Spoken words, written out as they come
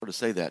to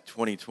say that,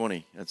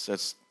 2020.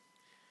 That's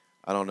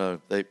I don't know.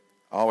 I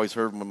always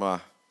heard my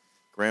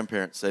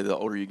grandparents say the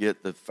older you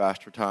get, the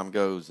faster time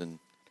goes, and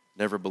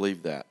never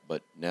believed that,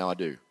 but now I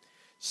do.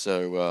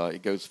 So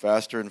it goes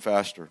faster and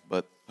faster.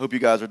 But hope you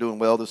guys are doing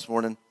well this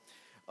morning.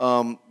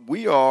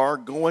 We are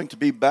going to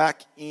be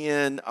back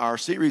in our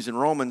series in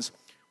Romans.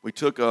 We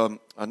took a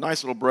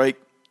nice little break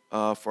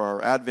for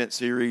our Advent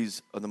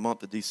series of the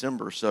month of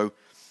December. So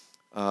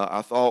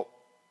I thought,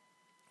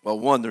 well,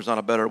 one, there's not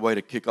a better way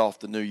to kick off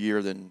the new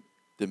year than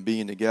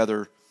being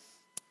together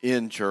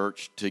in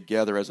church,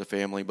 together as a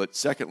family. But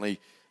secondly,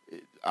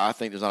 I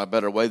think there's not a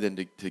better way than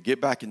to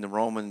get back into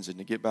Romans and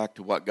to get back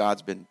to what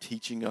God's been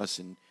teaching us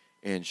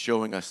and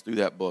showing us through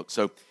that book.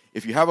 So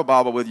if you have a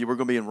Bible with you, we're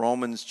going to be in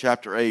Romans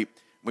chapter 8.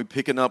 We're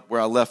picking up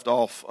where I left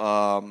off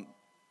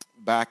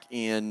back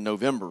in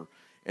November.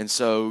 And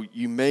so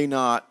you may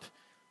not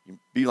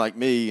be like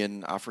me,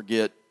 and I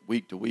forget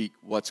week to week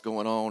what's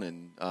going on,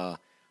 and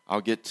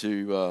I'll get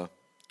to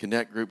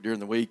Connect group during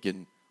the week,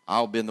 and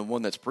I'll be the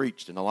one that's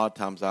preached, and a lot of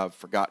times I've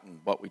forgotten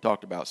what we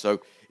talked about.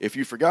 So if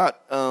you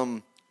forgot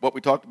what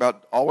we talked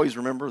about, always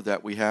remember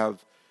that we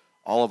have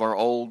all of our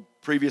old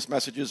previous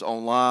messages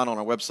online on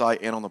our website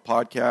and on the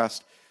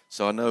podcast.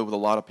 So I know with a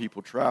lot of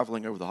people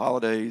traveling over the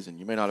holidays, and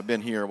you may not have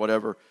been here or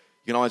whatever,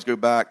 you can always go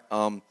back.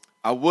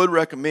 I would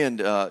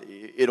recommend,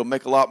 it'll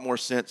make a lot more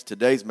sense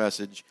today's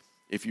message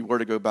if you were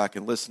to go back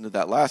and listen to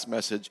that last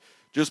message,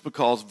 just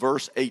because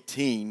verse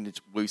 18,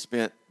 which we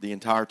spent the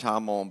entire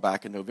time on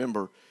back in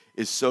November,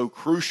 is so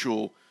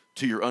crucial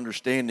to your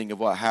understanding of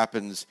what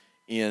happens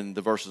in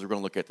the verses we're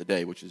going to look at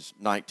today, which is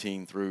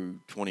 19 through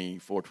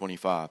 24,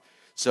 25.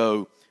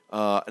 So,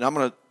 and I'm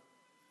going to,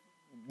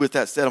 with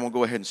that said, I'm going to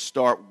go ahead and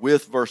start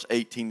with verse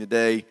 18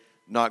 today.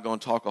 Not going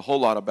to talk a whole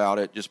lot about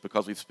it just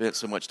because we've spent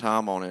so much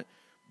time on it.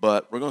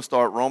 But we're going to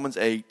start Romans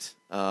 8,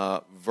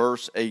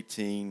 verse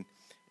 18,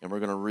 and we're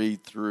going to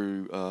read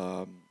through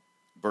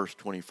verse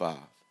 25.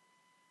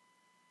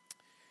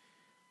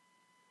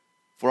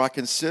 For I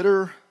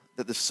consider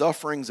that the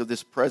sufferings of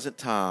this present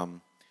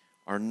time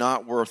are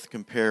not worth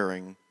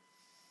comparing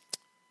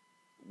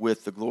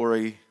with the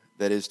glory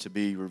that is to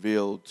be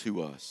revealed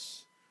to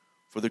us.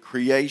 For the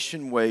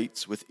creation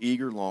waits with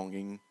eager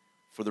longing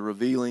for the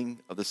revealing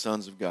of the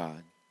sons of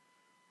God.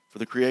 For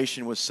the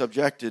creation was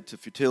subjected to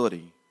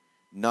futility,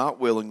 not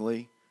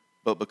willingly,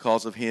 but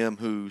because of him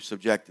who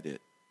subjected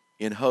it,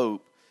 in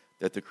hope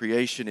that the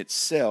creation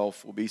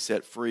itself will be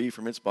set free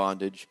from its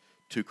bondage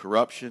to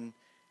corruption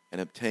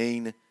and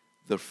obtain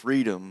the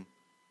freedom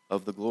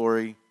of the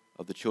glory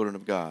of the children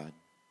of God.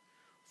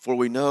 For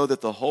we know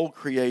that the whole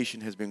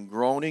creation has been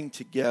groaning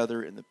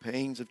together in the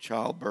pains of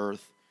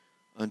childbirth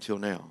until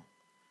now.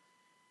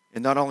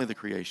 And not only the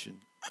creation,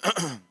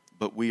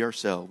 but we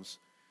ourselves,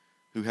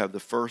 who have the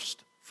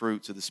first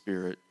fruits of the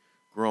Spirit,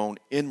 groan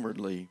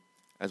inwardly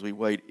as we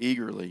wait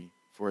eagerly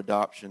for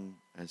adoption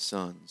as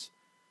sons,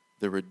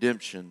 the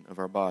redemption of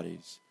our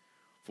bodies.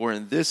 For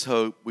in this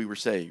hope we were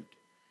saved.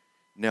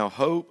 Now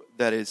hope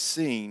that is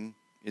seen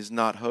is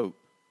not hope,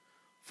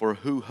 for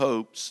who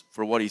hopes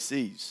for what he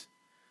sees?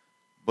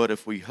 But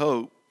if we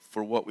hope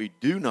for what we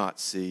do not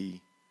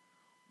see,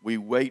 we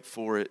wait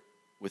for it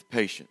with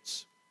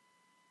patience.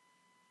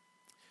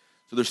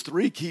 So there's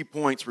three key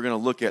points we're going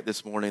to look at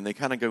this morning. They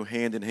kind of go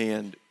hand in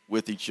hand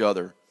with each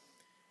other.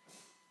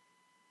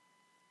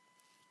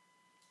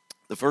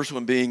 The first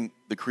one being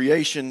the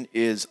creation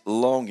is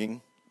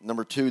longing.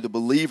 Number two, the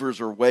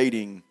believers are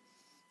waiting.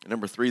 And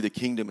number three, the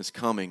kingdom is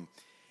coming.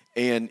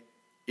 And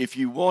if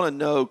you want to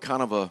know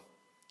kind of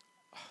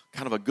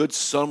a good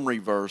summary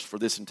verse for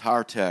this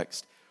entire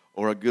text,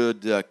 or a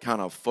good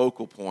kind of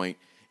focal point,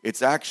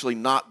 it's actually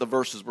not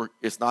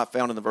it's not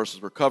found in the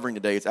verses we're covering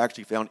today. It's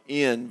actually found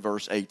in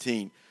verse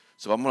 18.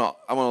 So I'm gonna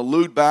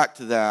allude back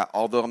to that,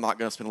 although I'm not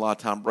going to spend a lot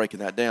of time breaking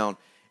that down.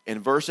 In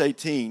verse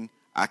 18,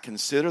 I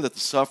consider that the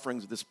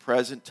sufferings of this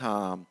present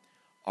time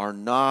are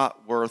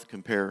not worth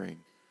comparing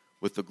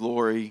with the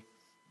glory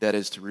that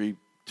is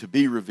to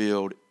be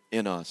revealed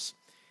in us.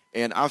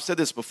 And I've said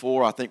this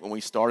before, I think when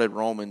we started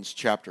Romans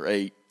chapter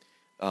 8,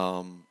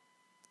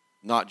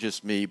 not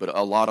just me, but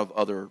a lot of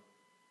other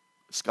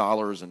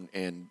scholars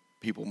and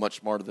people much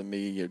smarter than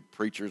me,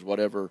 preachers,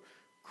 whatever,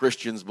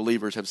 Christians,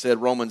 believers, have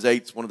said Romans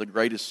 8 is one of the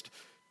greatest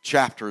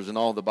chapters in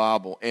all of the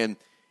Bible. And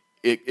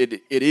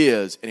it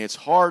is, and it's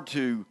hard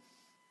to,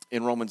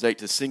 in Romans 8,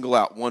 to single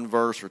out one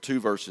verse or two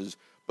verses,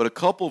 but a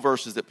couple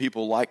verses that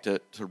people like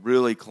to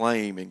really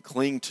claim and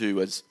cling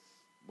to as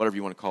whatever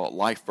you want to call it,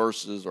 life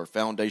verses or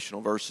foundational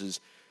verses,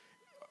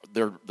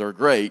 they're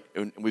great.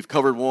 And we've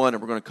covered one,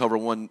 and we're going to cover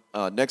one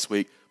next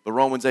week. But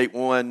Romans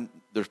 8:1,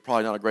 there's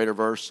probably not a greater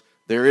verse.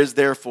 There is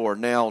therefore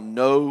now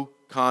no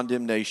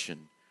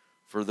condemnation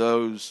for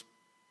those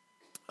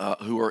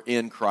who are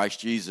in Christ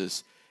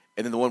Jesus.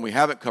 And then the one we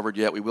haven't covered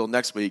yet, we will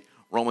next week,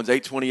 Romans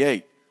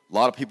 8:28. A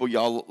lot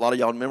of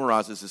y'all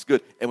memorize this. It's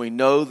good. And we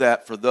know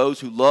that for those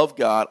who love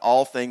God,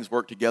 all things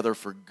work together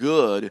for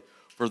good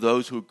for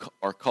those who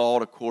are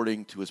called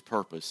according to his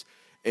purpose.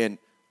 And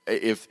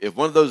if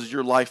one of those is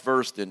your life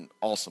verse, then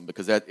awesome,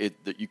 because that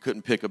you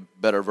couldn't pick a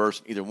better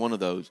verse in either one of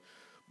those.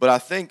 But I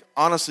think,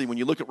 honestly, when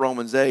you look at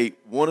Romans 8,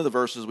 one of the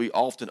verses we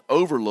often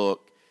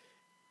overlook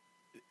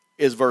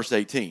is verse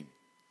 18.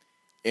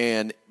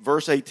 And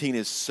verse 18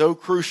 is so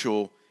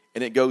crucial,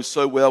 and it goes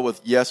so well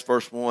with yes,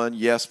 verse 1,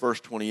 yes, verse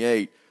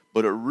 28,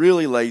 but it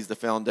really lays the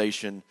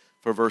foundation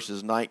for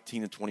verses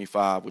 19 and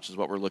 25, which is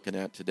what we're looking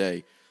at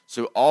today.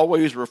 So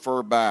always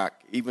refer back,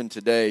 even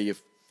today,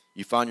 if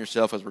you find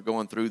yourself as we're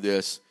going through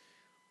this,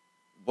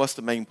 what's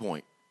the main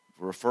point?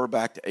 Refer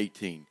back to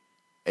 18.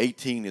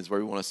 18 is where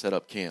we want to set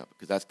up camp,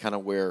 because that's kind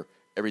of where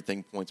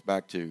everything points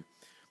back to.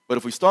 But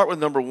if we start with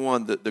number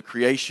 1, the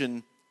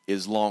creation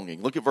is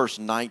longing. Look at verse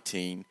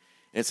 19,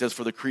 and it says,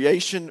 "For the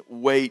creation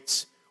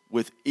waits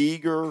with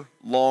eager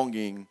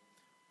longing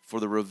for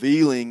the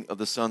revealing of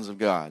the sons of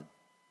God."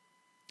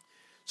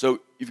 So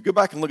if you go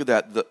back and look at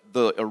that,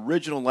 the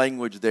original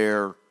language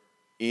there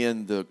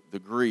in the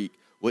Greek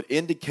would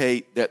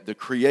indicate that the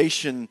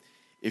creation,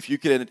 if you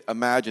can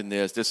imagine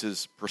this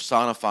is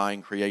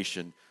personifying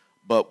creation,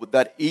 but with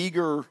that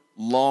eager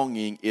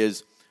longing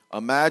is,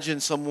 imagine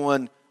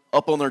someone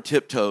up on their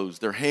tiptoes,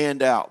 their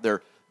hand out,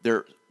 their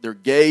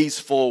gaze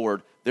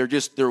forward,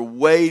 they're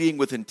waiting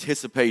with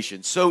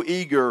anticipation, so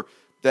eager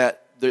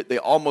that they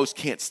almost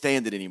can't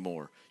stand it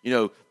anymore. You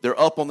know, they're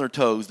up on their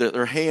toes,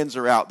 their hands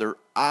are out, their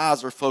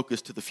eyes are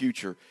focused to the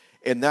future.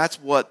 And that's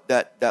what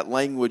that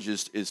language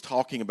is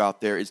talking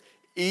about there, is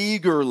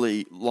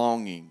eagerly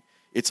longing.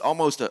 It's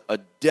almost a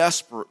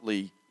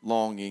desperately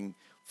longing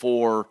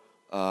for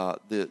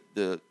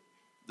the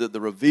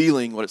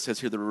revealing, what it says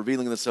here, the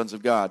revealing of the sons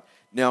of God.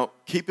 Now,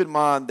 keep in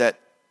mind that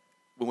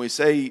when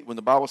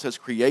the Bible says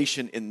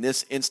creation in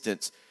this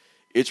instance,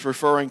 it's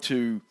referring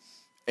to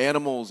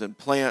animals and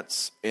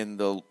plants and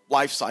the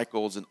life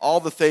cycles and all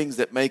the things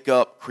that make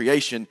up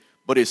creation,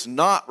 but it's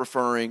not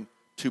referring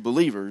to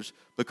believers,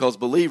 because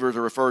believers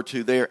are referred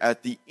to there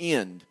at the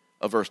end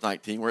of verse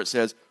 19, where it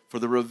says, "For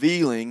the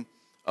revealing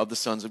of the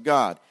sons of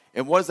God."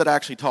 And what is that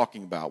actually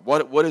talking about?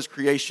 What is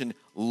creation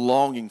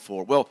longing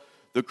for? Well,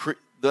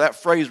 that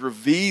phrase,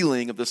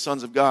 revealing of the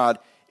sons of God,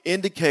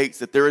 indicates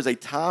that there is a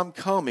time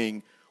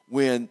coming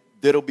when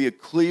there'll be a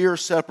clear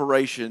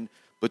separation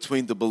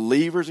between the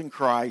believers in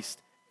Christ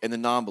and the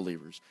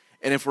non-believers.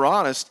 And if we're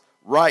honest,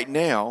 right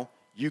now,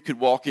 you could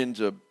walk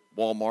into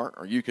Walmart,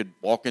 or you could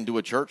walk into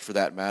a church for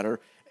that matter,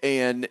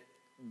 and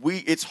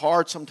it's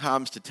hard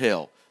sometimes to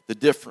tell the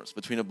difference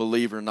between a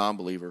believer and a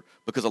non-believer,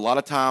 because a lot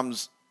of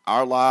times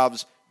our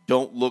lives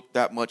don't look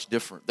that much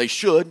different. They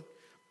should,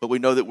 but we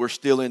know that we're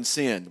still in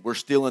sin. We're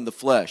still in the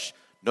flesh.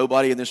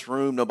 Nobody in this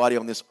room, nobody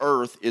on this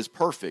earth is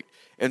perfect.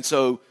 And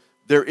so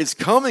there is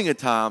coming a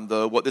time,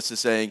 though, what this is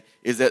saying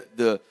is that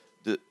the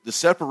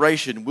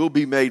separation will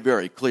be made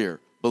very clear.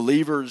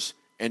 Believers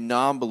and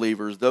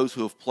non-believers, those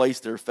who have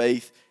placed their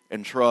faith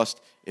and trust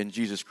in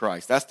Jesus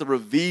Christ. That's the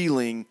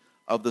revealing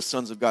of the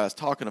sons of God it's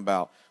talking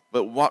about.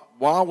 But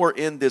while we're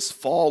in this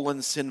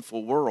fallen,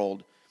 sinful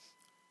world,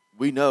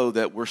 we know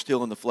that we're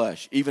still in the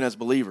flesh, even as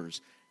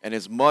believers. And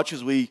as much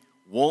as we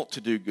want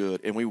to do good,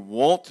 and we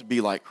want to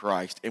be like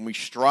Christ, and we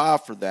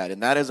strive for that,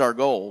 and that is our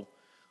goal,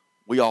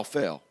 we all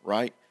fail,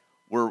 right?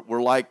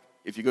 We're like,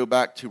 if you go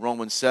back to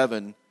Romans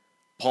 7,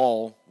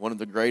 Paul, one of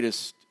the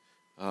greatest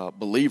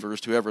believers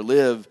to ever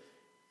live,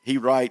 he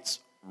writes,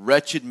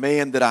 "Wretched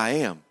man that I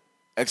am!"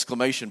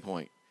 Exclamation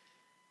point.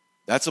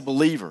 That's a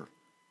believer.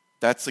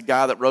 That's the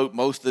guy that wrote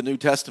most of the New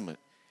Testament.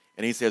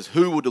 And he says,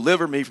 "Who will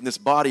deliver me from this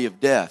body of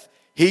death?"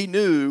 He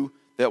knew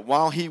that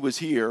while he was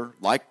here,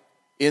 like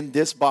in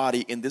this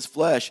body, in this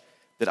flesh,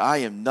 that I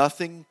am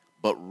nothing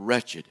but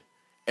wretched.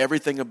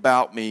 Everything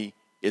about me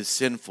is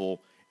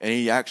sinful. And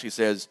he actually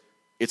says,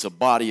 it's a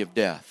body of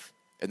death.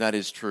 And that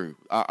is true.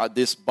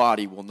 This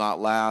body will not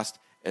last,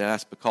 and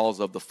that's because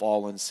of the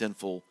fallen,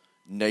 sinful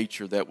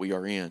nature that we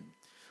are in.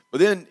 But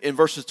then in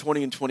verses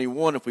 20 and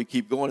 21, if we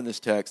keep going in this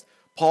text,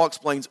 Paul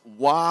explains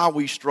why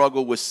we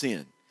struggle with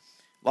sin.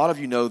 A lot of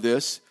you know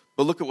this,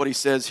 but look at what he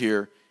says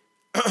here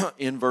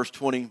in verse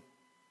 20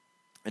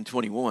 and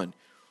 21.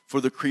 "For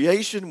the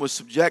creation was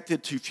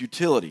subjected to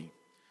futility,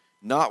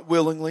 not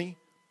willingly,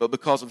 but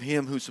because of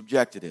him who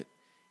subjected it,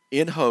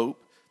 in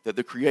hope that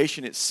the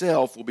creation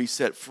itself will be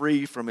set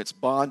free from its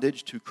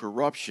bondage to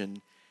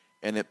corruption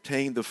and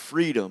obtain the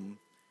freedom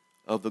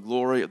of the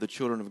glory of the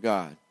children of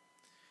God."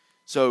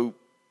 So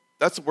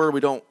that's a word we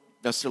don't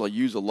necessarily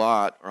use a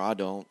lot, or I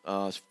don't,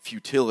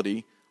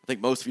 futility. I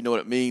think most of you know what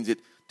it means.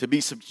 To be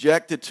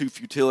subjected to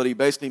futility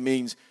basically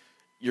means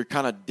you're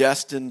kind of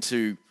destined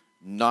to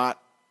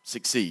not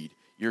succeed.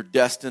 You're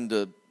destined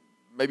to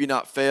maybe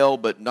not fail,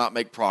 but not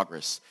make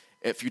progress.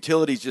 And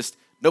futility is just,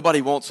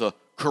 nobody wants a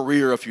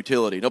career of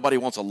futility. Nobody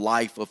wants a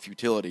life of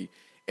futility.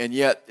 And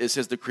yet it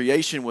says the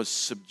creation was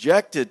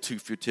subjected to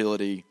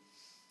futility,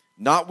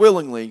 not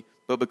willingly,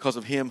 but because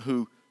of him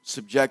who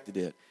subjected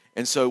it.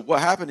 And so what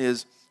happened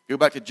is, go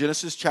back to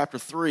Genesis chapter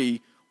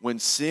 3, when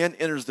sin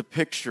enters the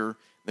picture,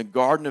 the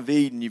Garden of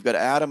Eden, you've got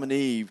Adam and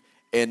Eve,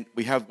 and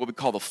we have what we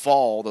call the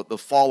fall, the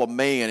fall of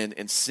man,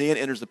 and sin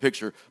enters the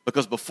picture,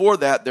 because before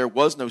that there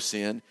was no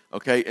sin,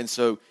 okay? And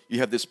so you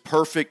have this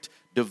perfect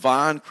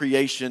divine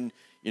creation,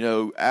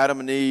 Adam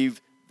and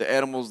Eve, the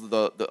animals,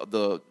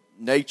 the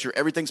nature,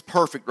 everything's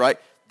perfect, right?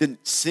 Then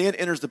sin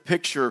enters the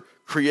picture,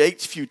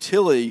 creates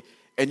futility,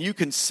 and you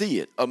can see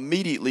it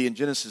immediately in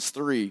Genesis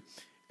 3.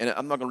 And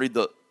I'm not going to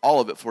read all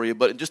of it for you,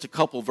 but in just a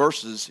couple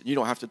verses, you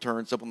don't have to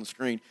turn, it's up on the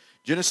screen.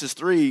 Genesis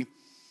 3,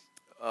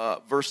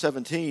 verse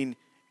 17,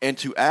 and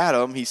to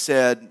Adam he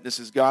said, this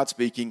is God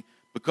speaking,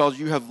 because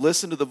you have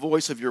listened to the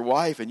voice of your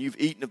wife, and you've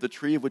eaten of the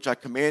tree of which I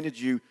commanded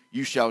you,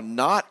 you shall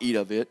not eat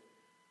of it.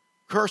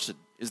 Cursed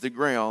is the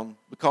ground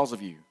because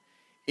of you.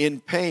 In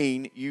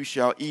pain you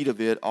shall eat of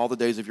it all the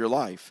days of your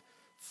life.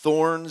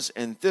 Thorns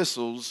and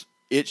thistles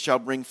it shall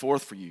bring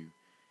forth for you,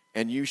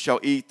 and you shall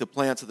eat the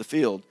plants of the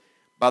field.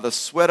 By the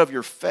sweat of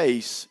your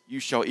face you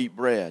shall eat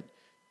bread,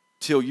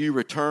 till you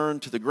return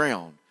to the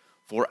ground.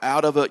 For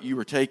out of it you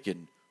were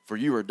taken, for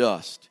you are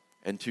dust,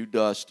 and to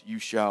dust you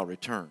shall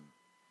return.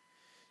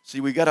 See,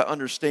 we got to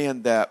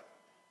understand that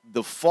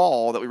the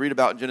fall that we read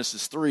about in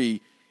Genesis 3,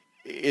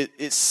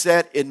 it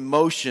set in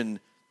motion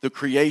the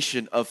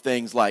creation of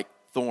things like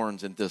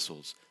thorns and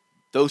thistles.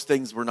 Those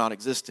things were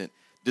non-existent.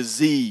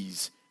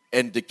 Disease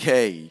and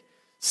decay,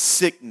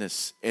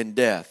 sickness and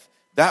death.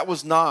 That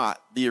was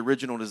not the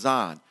original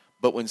design.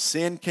 But when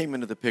sin came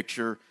into the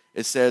picture,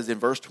 it says in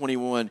verse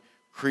 21,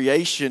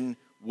 creation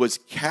was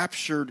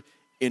captured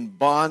in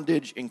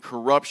bondage and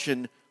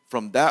corruption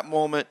from that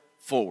moment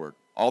forward,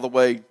 all the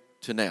way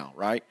to now,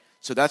 right?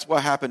 So that's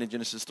what happened in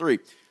Genesis 3.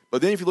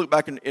 But then if you look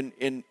back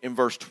in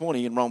verse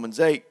 20 in Romans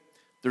 8,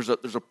 there's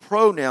a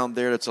pronoun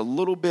there that's a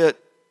little bit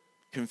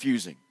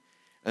confusing.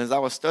 And as I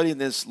was studying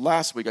this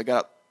last week, I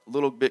got a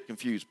little bit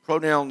confused.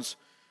 Pronouns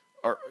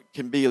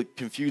can be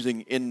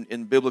confusing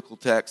in biblical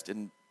text,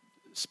 and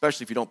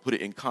especially if you don't put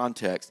it in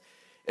context.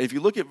 And if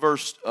you look at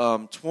verse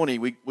 20,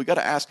 we got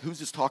to ask, who's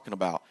this talking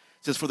about?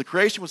 It says, for the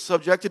creation was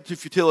subjected to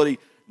futility,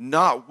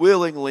 not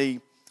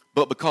willingly,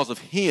 but because of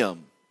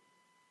him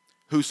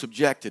who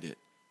subjected it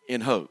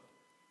in hope.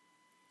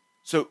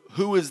 So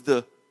who is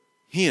the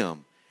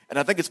him? And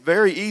I think it's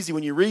very easy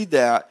when you read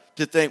that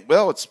to think,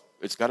 well,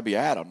 it's got to be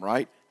Adam,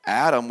 right?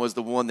 Adam was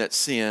the one that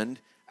sinned.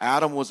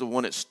 Adam was the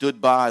one that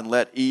stood by and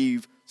let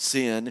Eve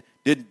sin,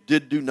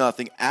 did do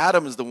nothing.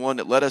 Adam is the one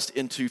that led us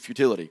into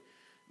futility.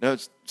 No,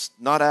 it's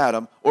not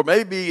Adam. Or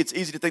maybe it's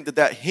easy to think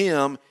that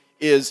him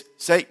is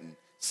Satan.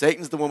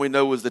 Satan's the one we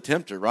know was the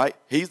tempter, right?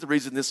 He's the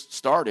reason this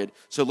started.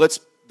 So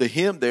the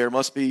him there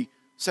must be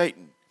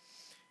Satan.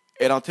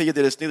 And I'll tell you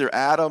that it's neither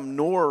Adam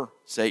nor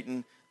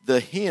Satan. The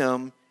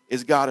him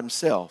is God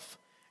himself.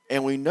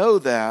 And we know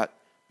that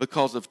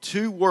because of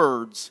two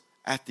words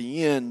at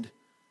the end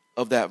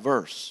of that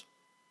verse.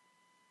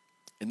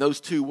 And those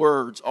two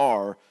words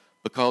are,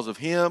 because of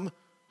him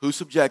who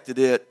subjected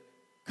it,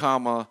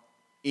 comma,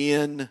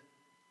 in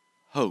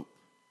hope.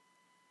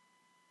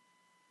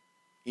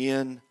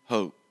 In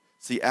hope.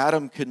 See,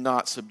 Adam could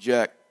not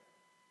subject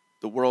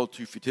the world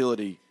to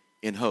futility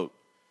in hope.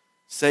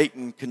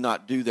 Satan could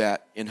not do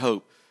that in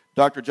hope.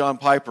 Dr. John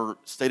Piper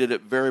stated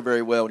it very,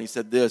 very well, and he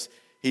said this.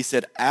 He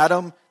said,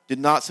 Adam did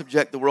not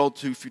subject the world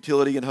to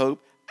futility in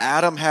hope.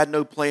 Adam had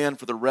no plan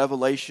for the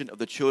revelation of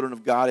the children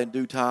of God in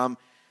due time.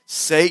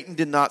 Satan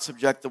did not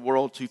subject the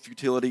world to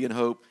futility and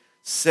hope.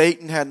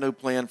 Satan had no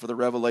plan for the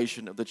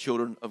revelation of the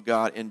children of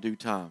God in due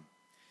time.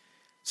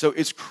 So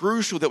it's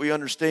crucial that we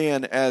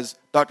understand, as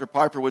Dr.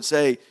 Piper would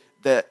say,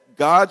 that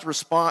God's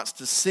response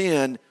to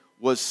sin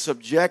was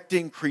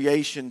subjecting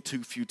creation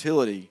to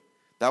futility.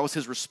 That was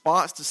his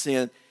response to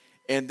sin.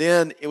 And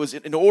then it was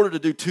in order to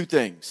do two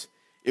things.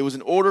 It was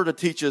in order to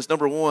teach us,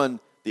 number one,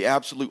 the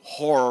absolute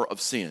horror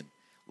of sin.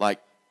 Like,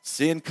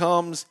 sin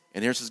comes,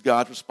 and here's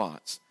God's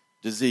response.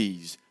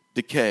 Disease,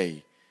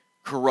 decay,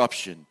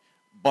 corruption,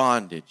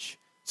 bondage.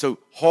 So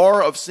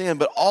horror of sin,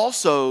 but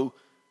also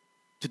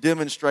to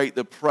demonstrate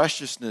the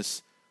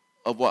preciousness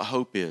of what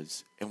hope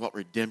is and what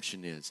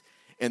redemption is.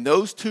 And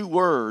those two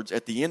words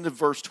at the end of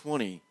verse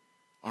 20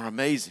 are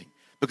amazing.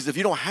 Because if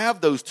you don't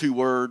have those two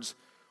words,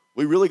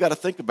 we really got to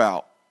think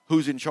about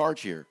who's in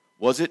charge here.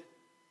 Was it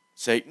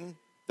Satan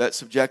that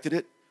subjected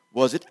it?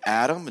 Was it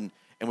Adam?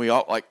 And we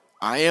all, like,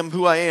 I am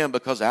who I am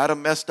because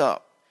Adam messed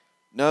up.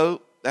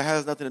 No, that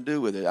has nothing to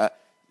do with it.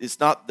 It's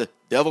not the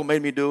devil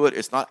made me do it.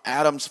 It's not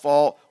Adam's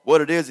fault.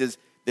 What it is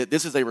that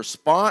this is a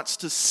response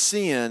to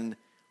sin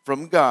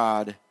from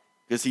God,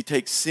 because he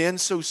takes sin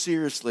so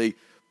seriously.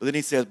 But then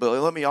he says, but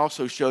let me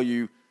also show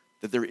you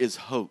that there is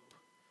hope.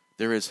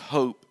 There is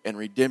hope and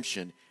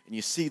redemption. And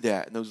you see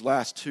that in those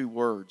last two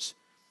words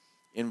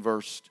in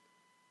verse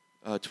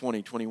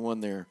 20,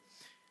 21 there.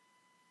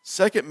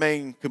 Second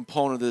main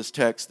component of this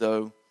text,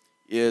 though,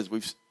 is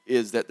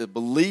that the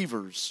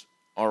believers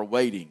are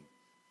waiting.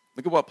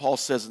 Look at what Paul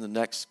says in the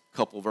next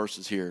couple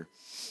verses here.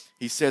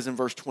 He says in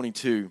verse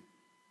 22,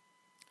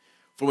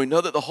 for we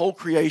know that the whole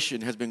creation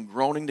has been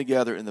groaning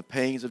together in the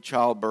pains of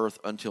childbirth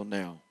until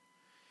now.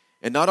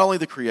 And not only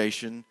the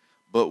creation,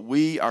 but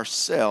we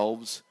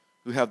ourselves,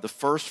 who have the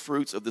first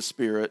fruits of the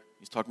Spirit,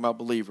 he's talking about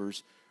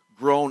believers,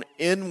 groan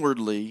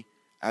inwardly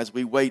as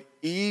we wait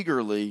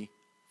eagerly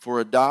for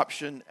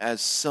adoption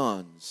as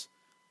sons,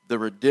 the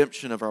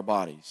redemption of our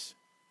bodies.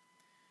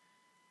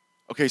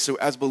 Okay, so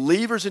as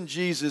believers in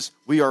Jesus,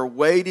 we are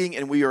waiting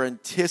and we are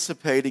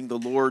anticipating the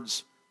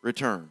Lord's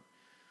return,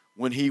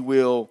 when he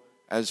will,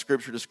 as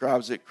Scripture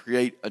describes it,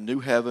 create a new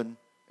heaven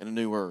and a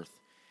new earth.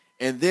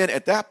 And then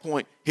at that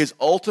point, his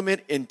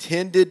ultimate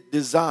intended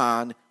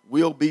design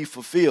will be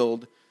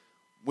fulfilled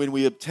when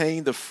we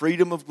obtain the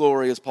freedom of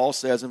glory, as Paul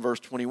says in verse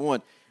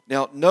 21.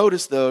 Now,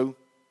 notice, though,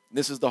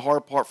 this is the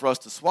hard part for us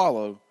to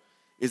swallow,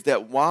 is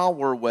that while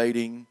we're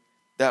waiting,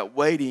 that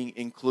waiting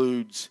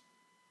includes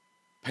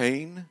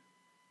pain,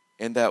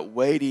 and that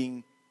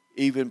waiting,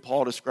 even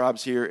Paul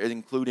describes here, as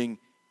including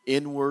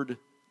inward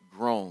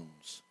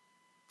groans.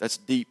 That's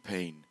deep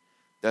pain.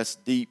 That's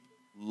deep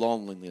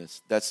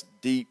loneliness. That's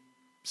deep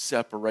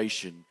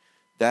separation.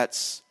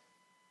 That's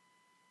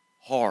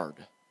hard.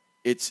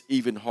 It's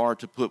even hard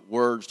to put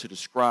words to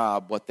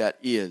describe what that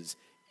is.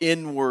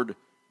 Inward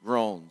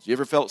groans. You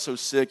ever felt so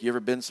sick? You ever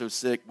been so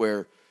sick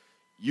where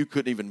you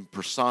couldn't even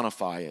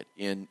personify it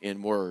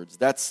in words?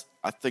 That's,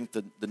 I think,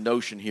 the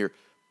notion here.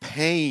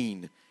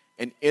 Pain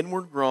and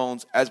inward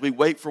groans as we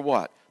wait for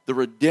what? The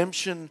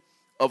redemption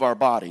of our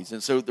bodies.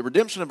 And so the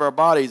redemption of our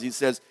bodies, he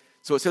says,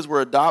 so it says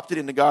we're adopted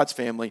into God's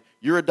family.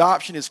 Your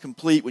adoption is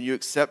complete when you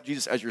accept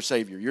Jesus as your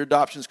Savior. Your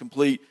adoption is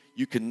complete.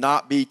 You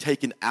cannot be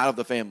taken out of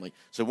the family.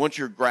 So once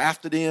you're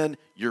grafted in,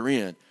 you're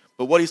in.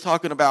 But what he's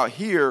talking about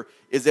here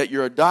is that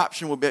your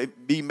adoption will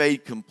be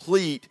made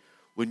complete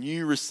when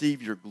you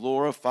receive your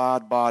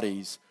glorified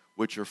bodies,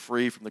 which are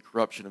free from the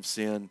corruption of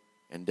sin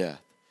and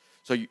death.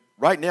 So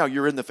right now,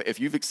 if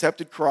you've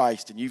accepted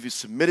Christ and you've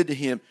submitted to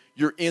him,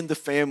 you're in the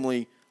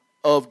family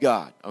of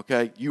God,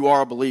 okay? You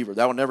are a believer.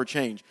 That will never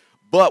change.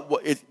 But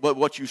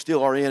what you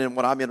still are in and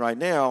what I'm in right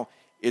now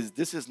is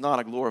this is not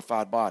a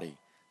glorified body.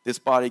 This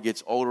body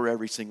gets older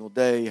every single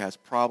day, has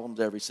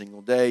problems every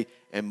single day,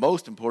 and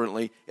most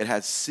importantly, it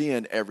has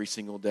sin every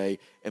single day.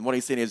 And what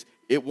he's saying is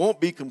it won't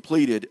be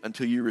completed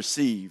until you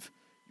receive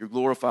your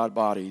glorified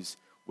bodies,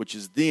 which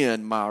is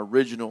then my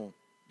original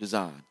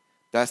design.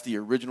 That's the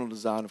original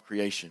design of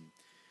creation.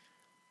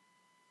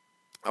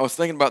 I was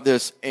thinking about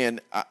this, and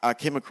I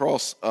came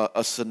across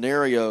a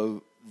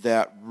scenario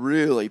that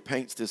really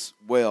paints this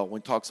well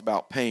when he talks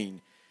about pain.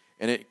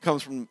 And it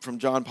comes from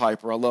John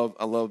Piper. I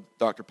love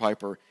Dr.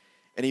 Piper.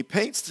 And he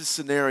paints this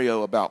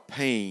scenario about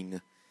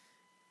pain,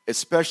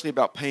 especially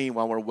about pain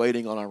while we're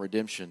waiting on our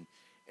redemption.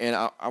 And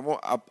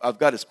I've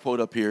got his quote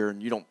up here,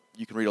 and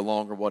you can read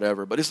along or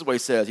whatever. But this is what he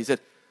says. He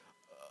said,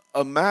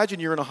 imagine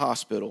you're in a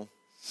hospital,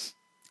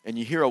 and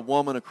you hear a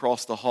woman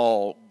across the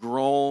hall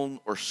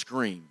groan or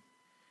scream.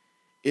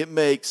 It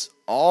makes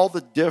all the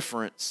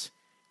difference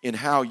in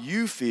how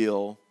you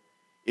feel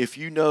if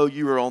you know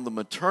you are on the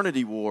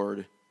maternity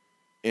ward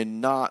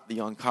and not the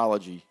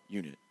oncology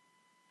unit.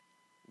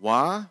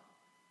 Why?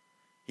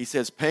 He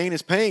says, pain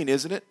is pain,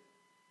 isn't it?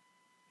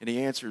 And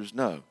he answers,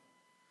 no.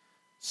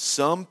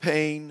 Some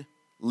pain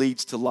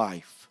leads to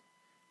life,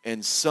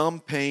 and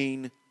some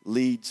pain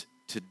leads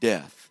to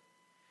death.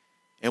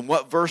 And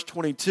what verse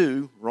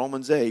 22,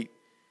 Romans 8,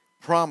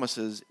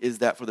 promises is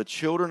that for the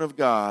children of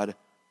God,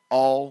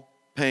 all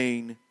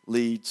pain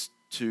leads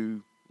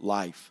to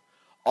life.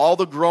 All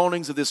the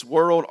groanings of this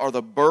world are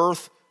the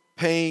birth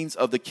pains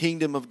of the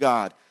kingdom of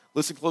God.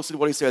 Listen closely to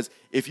what he says.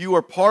 If you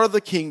are part of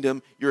the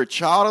kingdom, you're a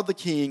child of the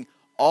king,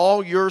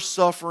 all your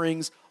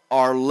sufferings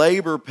are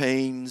labor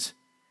pains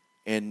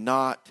and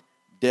not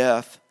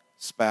death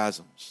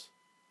spasms.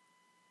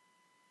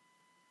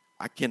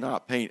 I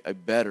cannot paint a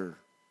better,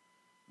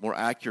 more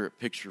accurate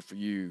picture for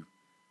you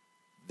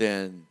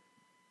than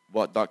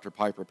what Dr.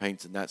 Piper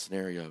paints in that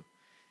scenario.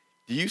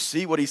 Do you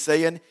see what he's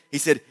saying? He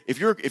said, if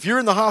you're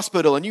in the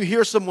hospital and you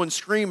hear someone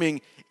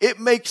screaming, it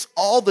makes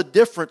all the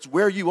difference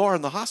where you are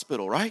in the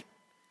hospital, right?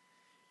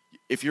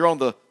 If you're on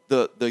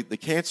the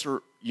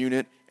cancer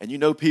unit and you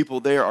know people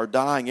there are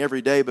dying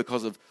every day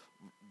because of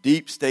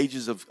deep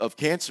stages of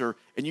cancer,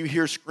 and you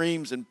hear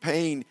screams and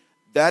pain,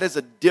 that is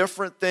a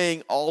different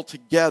thing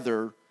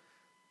altogether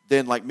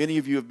than, like many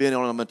of you have been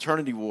on a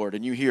maternity ward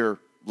and you hear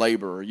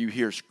labor or you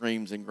hear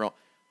screams and groans.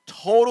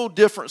 Total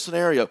different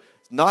scenario.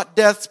 It's not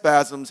death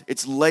spasms,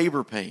 it's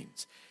labor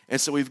pains. And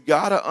so we've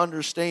got to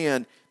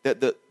understand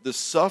that the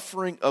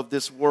suffering of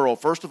this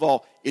world, first of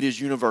all, it is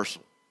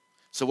universal.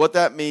 So what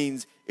that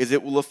means is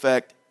it will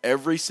affect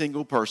every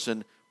single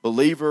person,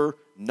 believer,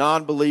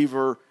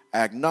 non-believer,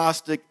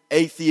 agnostic,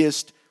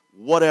 atheist,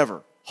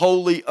 whatever.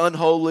 Holy,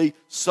 unholy,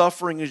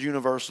 suffering is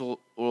universal,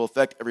 will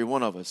affect every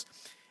one of us.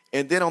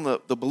 And then on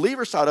the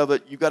believer side of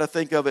it, you've got to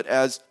think of it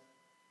as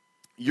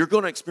you're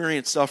going to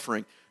experience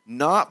suffering,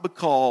 not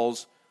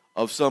because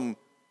of some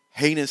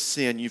heinous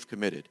sin you've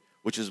committed,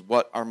 which is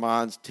what our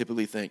minds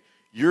typically think.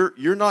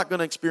 You're not going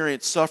to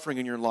experience suffering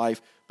in your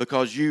life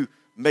because you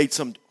made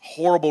some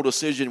horrible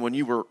decision when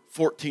you were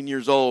 14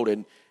 years old,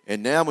 and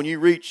now when you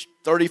reach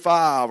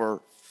 35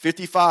 or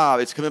 55,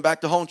 it's coming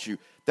back to haunt you.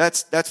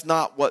 That's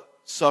not what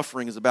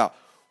suffering is about.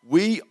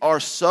 We are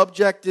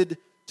subjected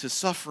to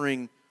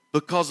suffering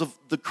because of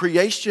the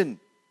creation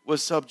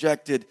was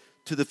subjected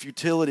to the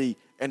futility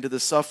and to the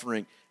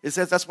suffering. It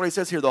says, that's what he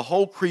says here. The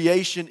whole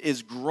creation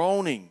is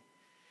groaning.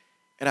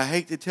 And I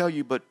hate to tell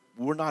you, but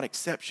we're not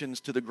exceptions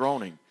to the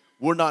groaning.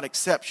 We're not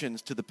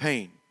exceptions to the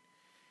pain.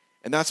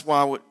 And that's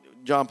why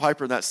John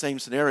Piper, in that same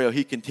scenario,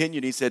 he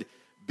continued, he said,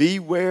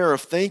 beware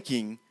of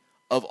thinking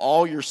of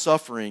all your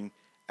suffering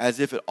as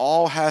if it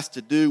all has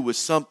to do with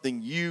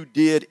something you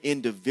did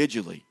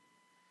individually.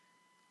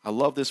 I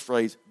love this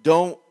phrase.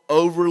 Don't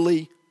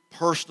overly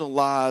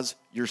personalize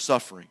your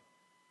suffering.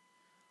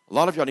 A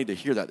lot of y'all need to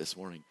hear that this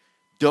morning.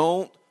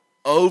 Don't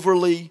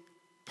overly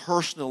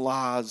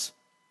personalize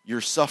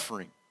your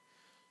suffering.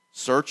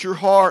 Search your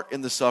heart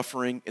in the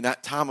suffering, in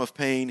that time of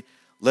pain.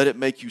 Let it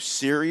make you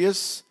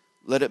serious.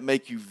 Let it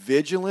make you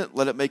vigilant.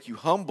 Let it make you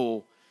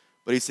humble.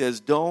 But he says,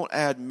 don't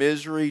add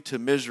misery to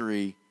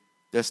misery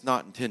that's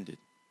not intended.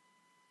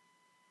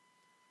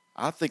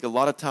 I think a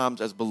lot of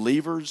times as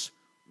believers,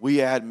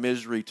 we add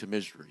misery to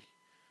misery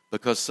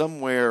because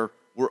somewhere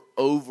we're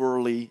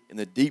overly, in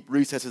the deep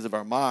recesses of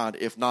our mind,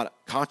 if not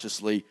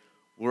consciously,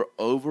 we're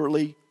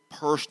overly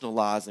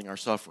personalizing our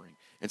suffering.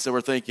 And so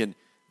we're thinking,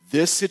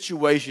 this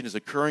situation is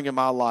occurring in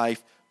my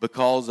life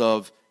because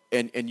of,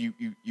 and you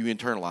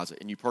internalize it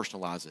and you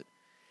personalize it.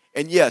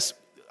 And yes,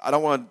 I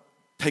don't want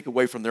to take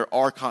away from there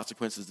are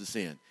consequences to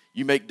sin.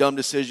 You make dumb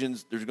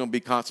decisions, there's going to be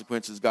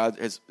consequences. God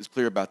is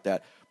clear about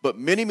that. But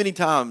many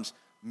times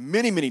in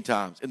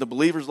the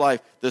believer's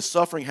life, the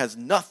suffering has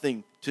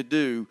nothing to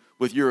do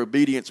with your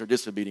obedience or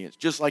disobedience.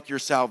 Just like your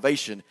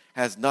salvation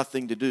has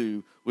nothing to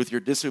do with your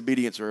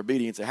disobedience or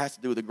obedience. It has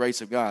to do with the grace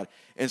of God.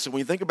 And so when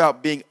you think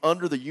about being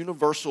under the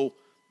universal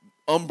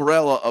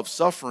umbrella of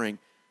suffering,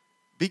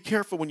 be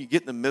careful when you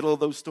get in the middle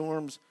of those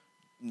storms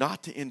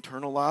not to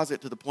internalize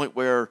it to the point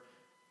where,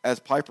 as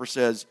Piper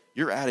says,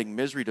 you're adding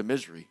misery to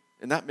misery.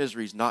 And that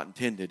misery is not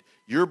intended.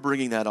 You're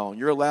bringing that on.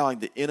 You're allowing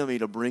the enemy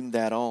to bring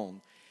that on.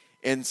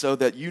 And so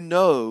that you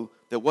know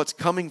that what's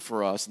coming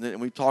for us, and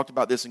we talked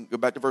about this, and go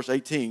back to verse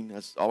 18,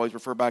 I always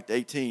refer back to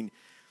 18,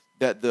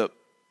 that the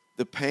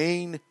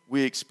pain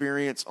we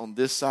experience on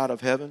this side of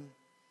heaven,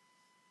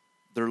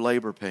 they're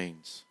labor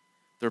pains.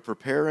 They're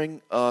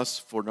preparing us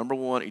for, number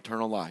one,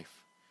 eternal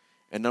life.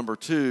 And number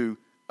two,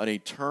 an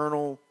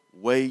eternal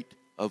weight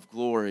of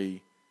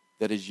glory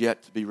that is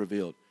yet to be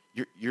revealed.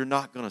 You're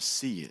not going to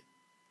see it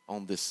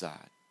on this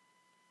side.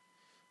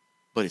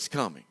 But it's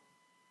coming.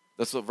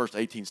 That's what verse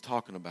 18 is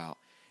talking about.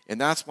 And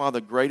that's why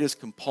the greatest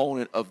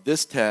component of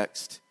this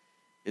text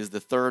is the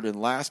third and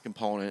last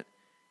component,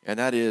 and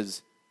that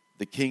is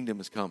the kingdom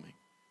is coming.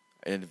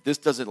 And if this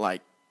doesn't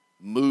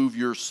move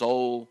your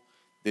soul,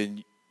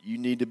 then you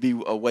need to be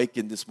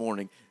awakened this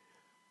morning.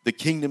 The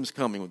kingdom's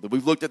coming.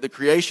 We've looked at the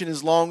creation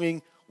is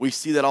longing. We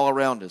see that all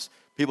around us.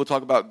 People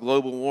talk about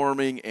global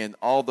warming and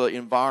all the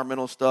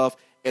environmental stuff,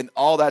 and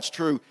all that's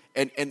true.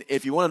 And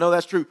if you want to know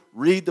that's true,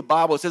 read the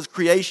Bible. It says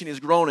creation is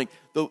groaning.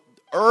 The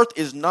earth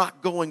is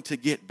not going to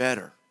get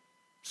better.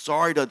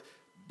 Sorry to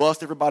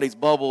bust everybody's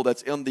bubble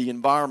that's in the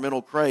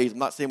environmental craze. I'm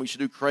not saying we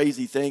should do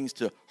crazy things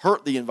to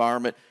hurt the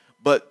environment,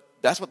 but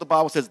that's what the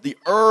Bible says. The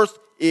earth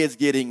is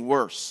getting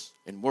worse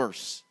and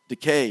worse.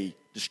 Decay,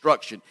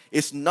 destruction.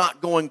 It's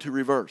not going to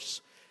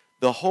reverse.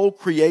 The whole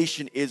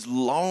creation is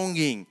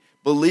longing.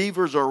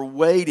 Believers are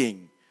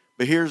waiting.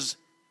 But here's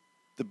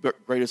the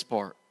greatest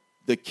part.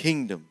 The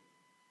kingdom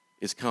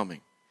is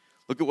coming.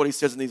 Look at what he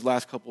says in these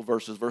last couple of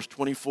verses. Verse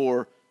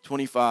 24,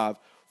 25.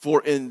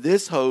 For in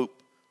this hope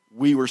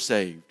we were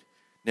saved.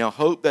 Now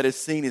hope that is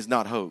seen is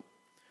not hope.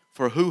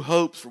 For who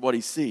hopes for what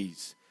he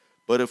sees?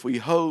 But if we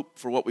hope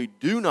for what we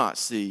do not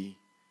see,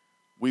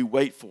 we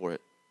wait for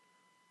it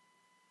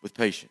with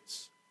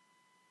patience.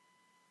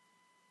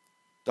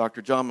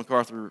 Dr. John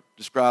MacArthur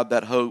described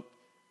that hope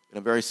in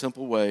a very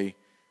simple way.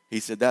 He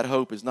said that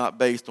hope is not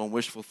based on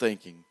wishful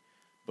thinking,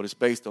 but it's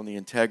based on the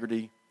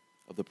integrity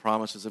of the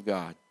promises of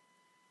God.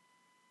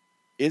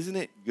 Isn't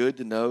it good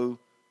to know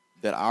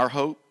that our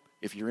hope,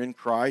 if you're in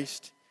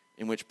Christ,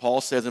 in which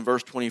Paul says in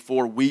verse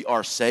 24, we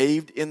are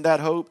saved in that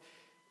hope,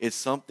 is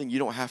something you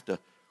don't have to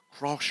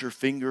cross your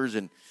fingers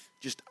and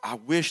just, I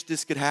wish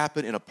this could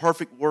happen. In a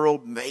perfect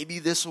world, maybe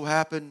this will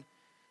happen.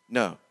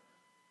 No,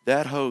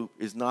 that hope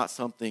is not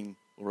something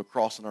where we're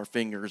crossing our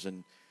fingers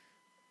and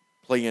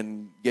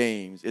playing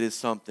games. It is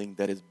something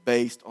that is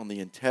based on the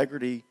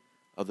integrity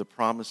of the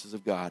promises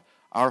of God.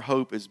 Our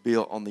hope is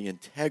built on the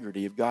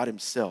integrity of God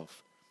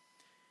himself.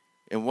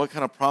 And what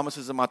kind of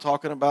promises am I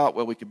talking about?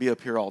 Well, we could be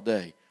up here all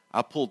day.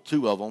 I pulled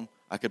 2 of them.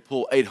 I could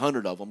pull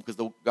 800 of them because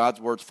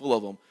God's word's full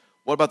of them.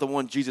 What about the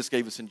one Jesus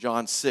gave us in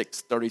John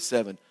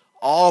 6:37?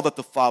 All that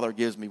the Father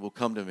gives me will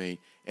come to me,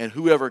 and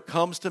whoever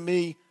comes to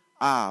me,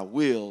 I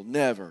will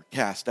never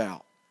cast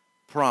out.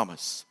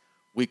 Promise.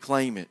 We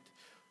claim it.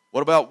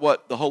 What about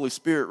what the Holy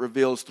Spirit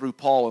reveals through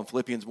Paul in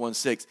Philippians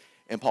 1:6?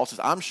 And Paul says,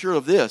 I'm sure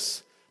of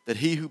this, that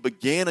he who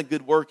began a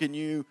good work in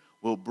you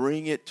will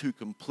bring it to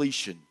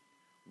completion.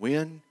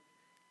 When?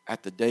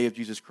 At the day of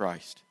Jesus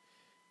Christ.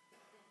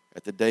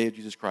 At the day of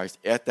Jesus Christ,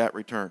 at that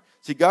return.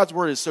 See, God's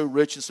word is so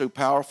rich and so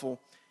powerful.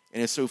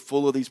 and it's so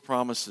full of these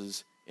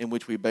promises in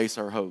which we base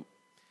our hope.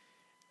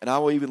 And I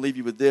will even leave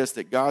you with this,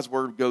 that God's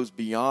word goes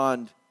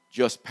beyond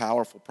just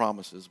powerful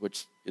promises,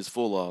 which is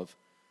full of,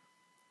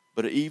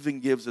 but it even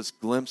gives us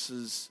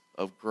glimpses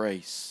of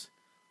grace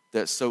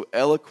that so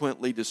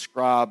eloquently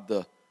describe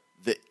the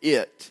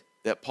it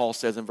that Paul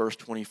says in verse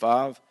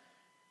 25.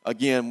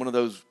 Again, one of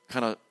those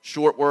kind of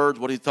short words,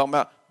 what he's talking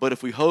about. But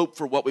if we hope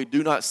for what we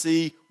do not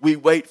see, we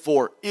wait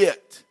for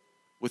it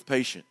with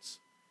patience.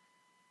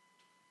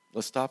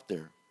 Let's stop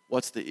there.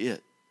 What's the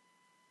it?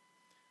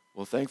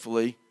 Well,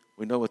 thankfully,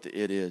 we know what the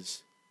it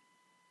is.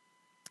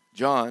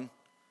 John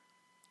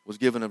was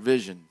given a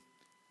vision,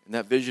 and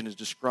that vision is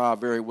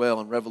described very well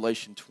in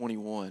Revelation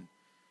 21.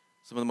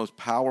 Some of the most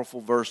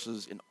powerful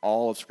verses in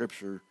all of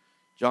Scripture.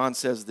 John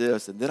says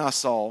this, and then I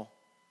saw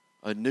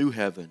a new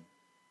heaven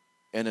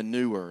and a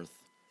new earth.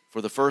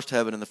 For the first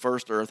heaven and the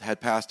first earth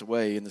had passed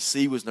away, and the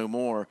sea was no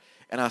more.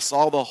 And I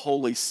saw the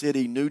holy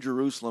city, New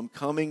Jerusalem,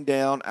 coming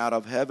down out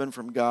of heaven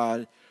from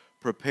God,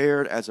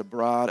 prepared as a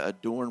bride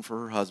adorned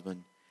for her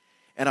husband.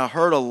 And I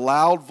heard a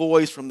loud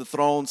voice from the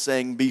throne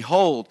saying,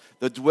 Behold,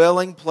 the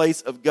dwelling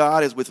place of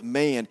God is with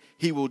man.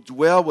 He will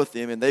dwell with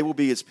them, and they will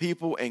be his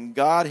people, and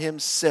God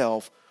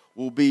himself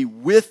will be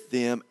with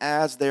them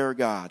as their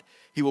God.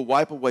 He will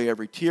wipe away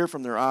every tear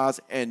from their eyes,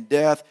 and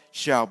death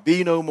shall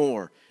be no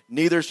more.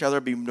 Neither shall there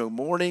be no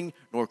mourning,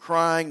 nor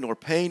crying, nor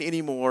pain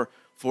anymore,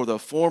 for the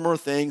former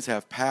things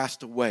have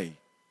passed away.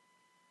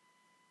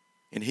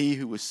 And he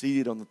who was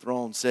seated on the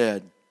throne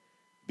said,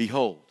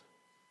 Behold,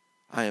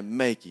 I am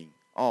making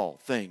all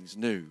things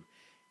new.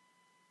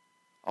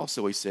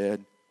 Also he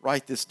said,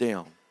 Write this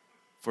down,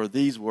 for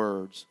these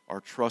words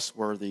are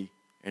trustworthy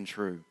and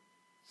true.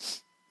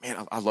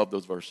 Man, I love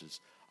those verses.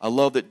 I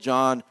love that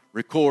John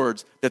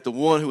records that the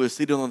one who is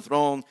seated on the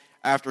throne,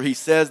 after he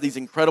says these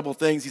incredible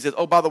things, he says,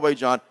 oh, by the way,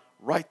 John,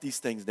 write these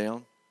things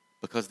down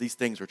because these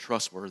things are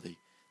trustworthy.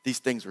 These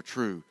things are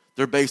true.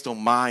 They're based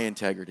on my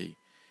integrity.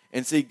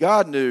 And see,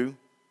 God knew,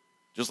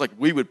 just like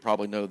we would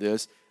probably know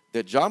this,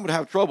 that John would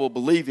have trouble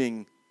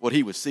believing what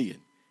he was seeing.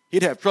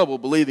 He'd have trouble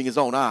believing his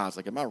own eyes.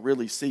 Like, am I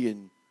really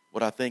seeing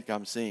what I think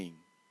I'm seeing?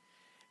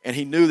 And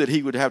he knew that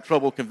he would have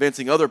trouble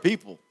convincing other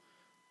people.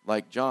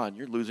 Like, John,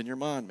 you're losing your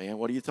mind, man.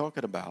 What are you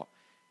talking about?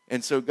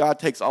 And so God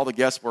takes all the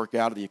guesswork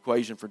out of the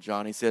equation for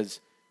John. He says,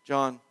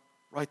 John,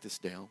 write this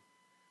down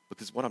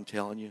because what I'm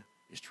telling you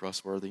is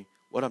trustworthy.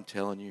 What I'm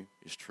telling you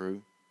is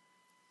true.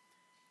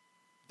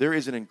 There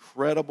is an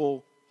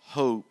incredible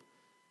hope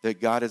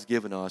that God has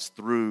given us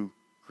through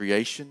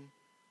creation,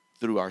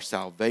 through our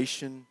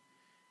salvation,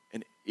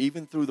 and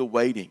even through the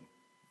waiting,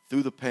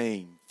 through the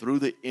pain, through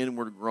the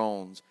inward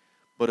groans,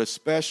 but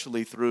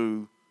especially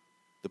through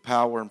the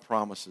power and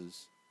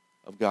promises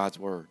of God's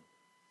word.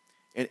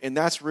 And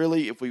that's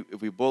really, if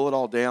we boil it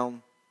all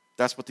down,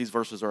 that's what these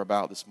verses are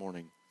about this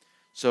morning.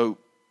 So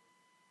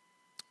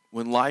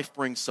when life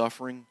brings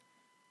suffering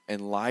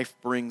and life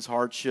brings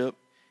hardship,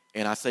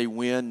 and I say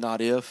when,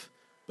 not if,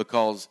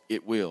 because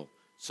it will.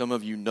 Some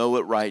of you know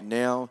it right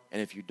now,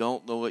 and if you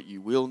don't know it, you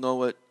will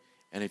know it.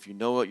 And if you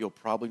know it, you'll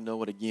probably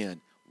know it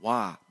again.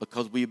 Why?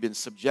 Because we've been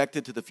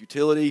subjected to the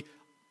futility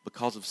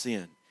because of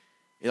sin.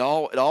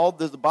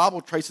 The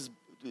Bible traces,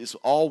 it's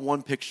all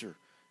one picture.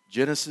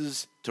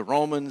 Genesis to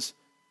Romans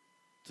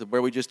to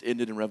where we just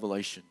ended in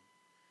Revelation.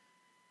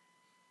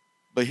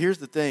 But here's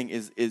the thing,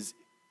 is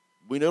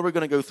we know we're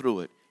going to go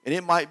through it. And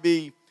it might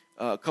be,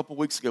 a couple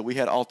weeks ago, we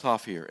had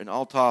Altaf here. And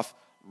Altaf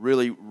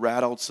really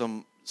rattled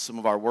some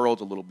of our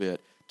world a little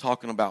bit,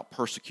 talking about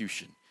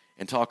persecution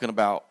and talking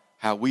about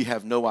how we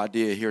have no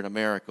idea here in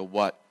America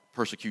what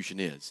persecution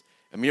is.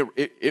 I mean,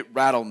 it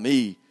rattled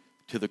me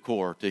to the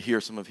core to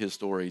hear some of his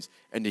stories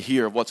and to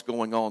hear what's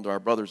going on to our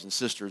brothers and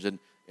sisters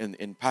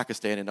in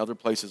Pakistan and other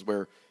places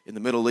where in the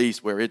Middle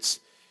East where it's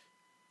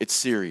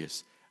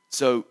serious.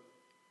 So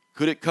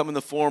could it come in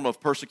the form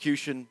of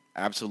persecution?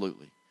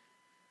 Absolutely.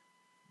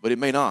 But it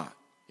may not.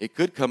 It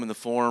could come in the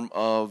form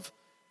of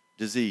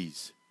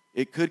disease.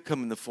 It could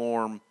come in the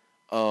form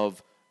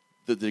of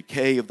the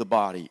decay of the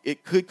body.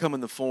 It could come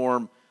in the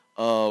form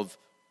of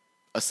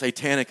a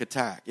satanic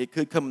attack. It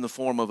could come in the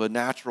form of a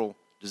natural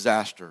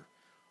disaster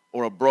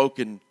or a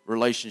broken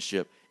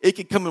relationship. It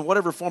could come in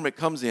whatever form it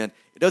comes in.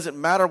 It doesn't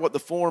matter what the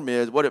form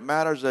is. What it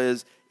matters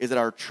is that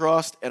our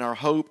trust and our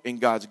hope in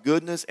God's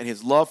goodness and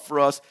His love for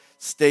us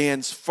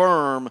stands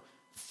firm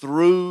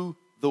through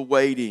the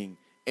waiting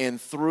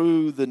and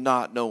through the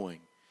not knowing.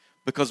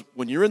 Because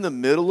when you're in the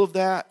middle of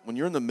that, when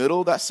you're in the middle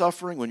of that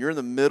suffering, when you're in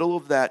the middle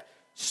of that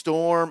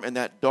storm and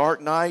that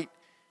dark night,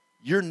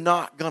 you're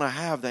not going to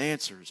have the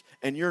answers.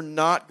 And you're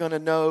not going to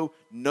know.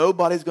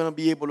 Nobody's going to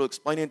be able to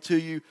explain it to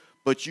you.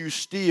 But you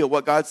still,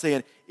 what God's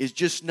saying is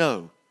just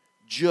know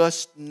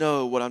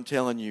what I'm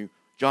telling you.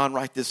 John,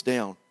 write this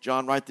down.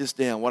 John, write this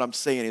down. What I'm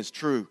saying is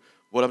true.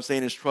 What I'm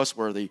saying is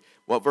trustworthy.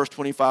 What verse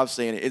 25 is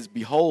saying is,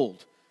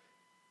 behold,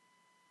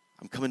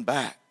 I'm coming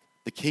back.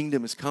 The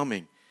kingdom is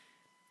coming.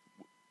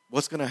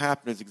 What's going to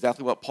happen is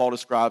exactly what Paul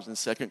describes in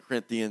 2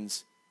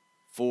 Corinthians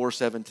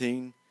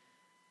 4:17.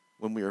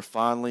 When we are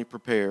finally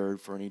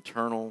prepared for an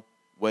eternal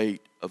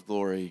weight of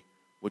glory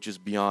which is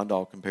beyond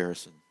all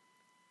comparison.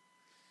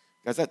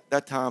 Guys,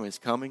 that time is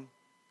coming.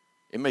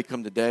 It may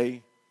come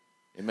today.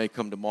 It may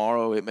come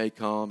tomorrow. It may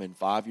come in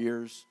 5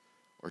 years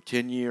or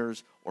 10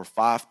 years or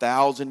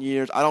 5,000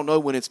 years. I don't know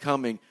when it's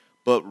coming,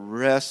 but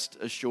rest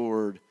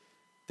assured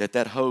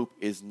that hope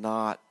is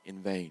not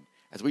in vain.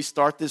 As we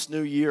start this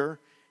new year,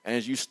 and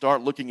as you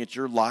start looking at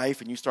your life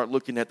and you start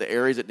looking at the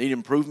areas that need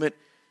improvement,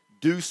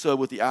 do so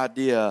with the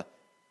idea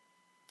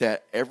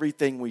that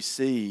everything we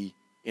see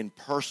in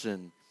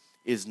person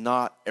is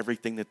not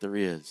everything that there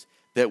is.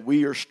 That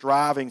we are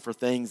striving for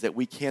things that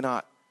we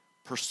cannot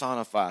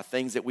personify,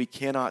 things that we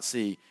cannot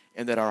see,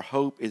 and that our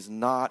hope is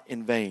not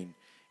in vain.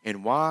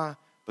 And why?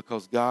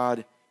 Because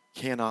God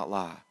cannot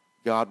lie.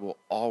 God will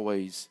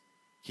always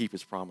keep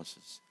his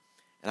promises.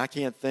 And I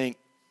can't think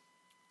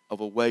of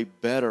a way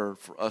better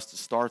for us to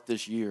start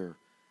this year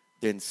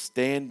than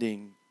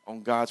standing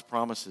on God's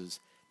promises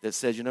that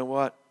says, you know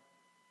what?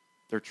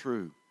 They're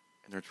true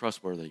and they're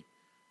trustworthy.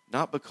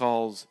 Not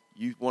because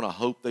you want to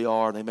hope they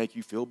are and they make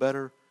you feel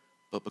better,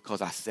 but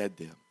because I said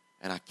them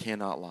and I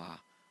cannot lie.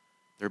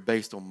 They're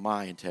based on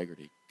my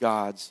integrity,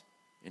 God's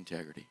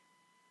integrity.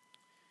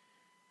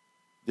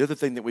 The other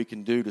thing that we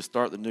can do to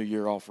start the new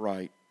year off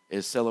right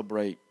is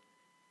celebrate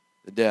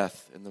the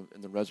death and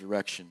the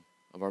resurrection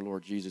of our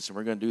Lord Jesus. And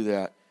we're going to do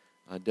that.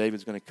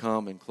 David's going to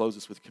come and close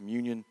us with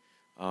communion.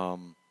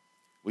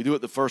 We do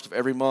it the first of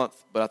every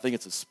month, but I think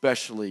it's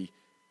especially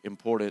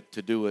important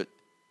to do it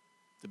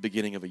the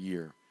beginning of a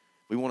year.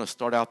 We want to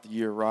start out the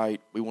year right.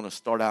 We want to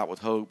start out with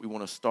hope. We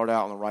want to start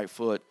out on the right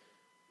foot.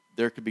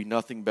 There could be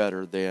nothing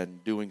better than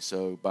doing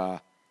so by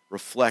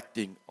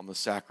reflecting on the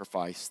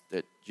sacrifice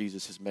that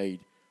Jesus has made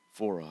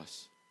for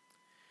us.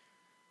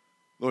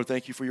 Lord,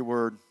 thank you for your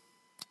word.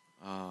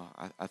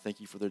 I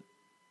thank you for the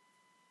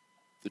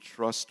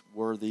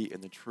trustworthy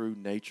and the true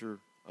nature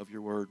of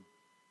your word.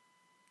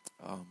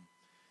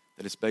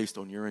 That it's based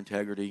on your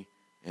integrity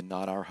and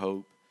not our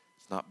hope.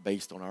 It's not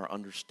based on our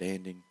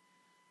understanding.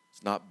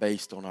 It's not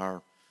based on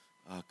our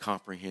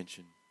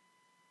comprehension.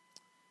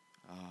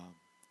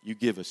 You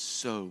give us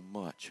so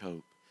much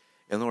hope.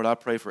 And Lord, I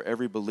pray for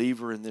every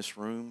believer in this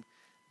room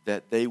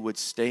that they would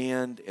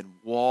stand and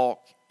walk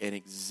and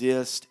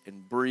exist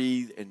and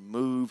breathe and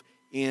move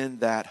in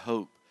that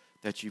hope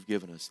that you've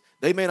given us.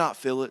 They may not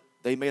feel it.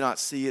 They may not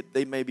see it.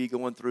 They may be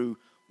going through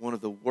one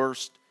of the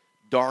worst,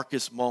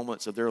 darkest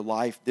moments of their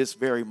life this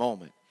very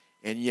moment.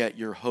 And yet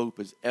your hope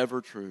is ever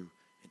true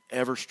and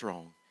ever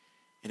strong.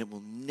 And it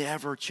will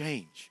never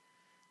change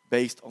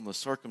based on the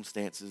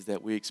circumstances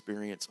that we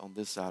experience on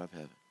this side of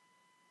heaven.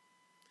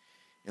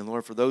 And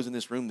Lord, for those in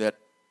this room that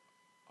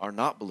are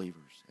not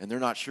believers and they're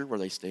not sure where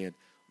they stand,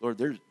 Lord,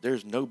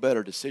 there's no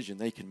better decision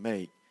they can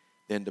make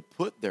than to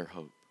put their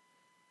hope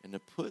and to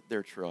put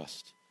their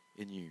trust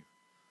in you.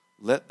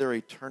 Let their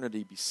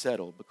eternity be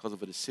settled because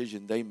of a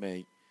decision they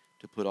make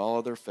to put all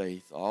of their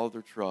faith, all of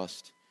their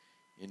trust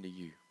into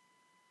you.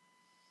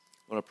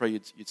 Lord, I pray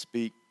you'd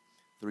speak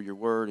through your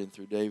word and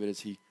through David as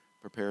he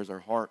prepares our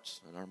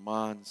hearts and our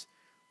minds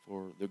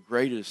for the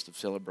greatest of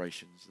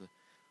celebrations,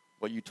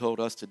 what you told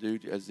us to do,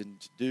 as in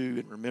to do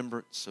in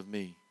remembrance of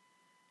me.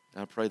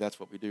 And I pray that's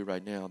what we do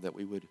right now, that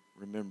we would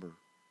remember,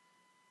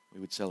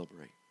 we would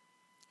celebrate.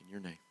 In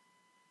your name,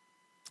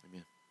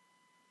 amen.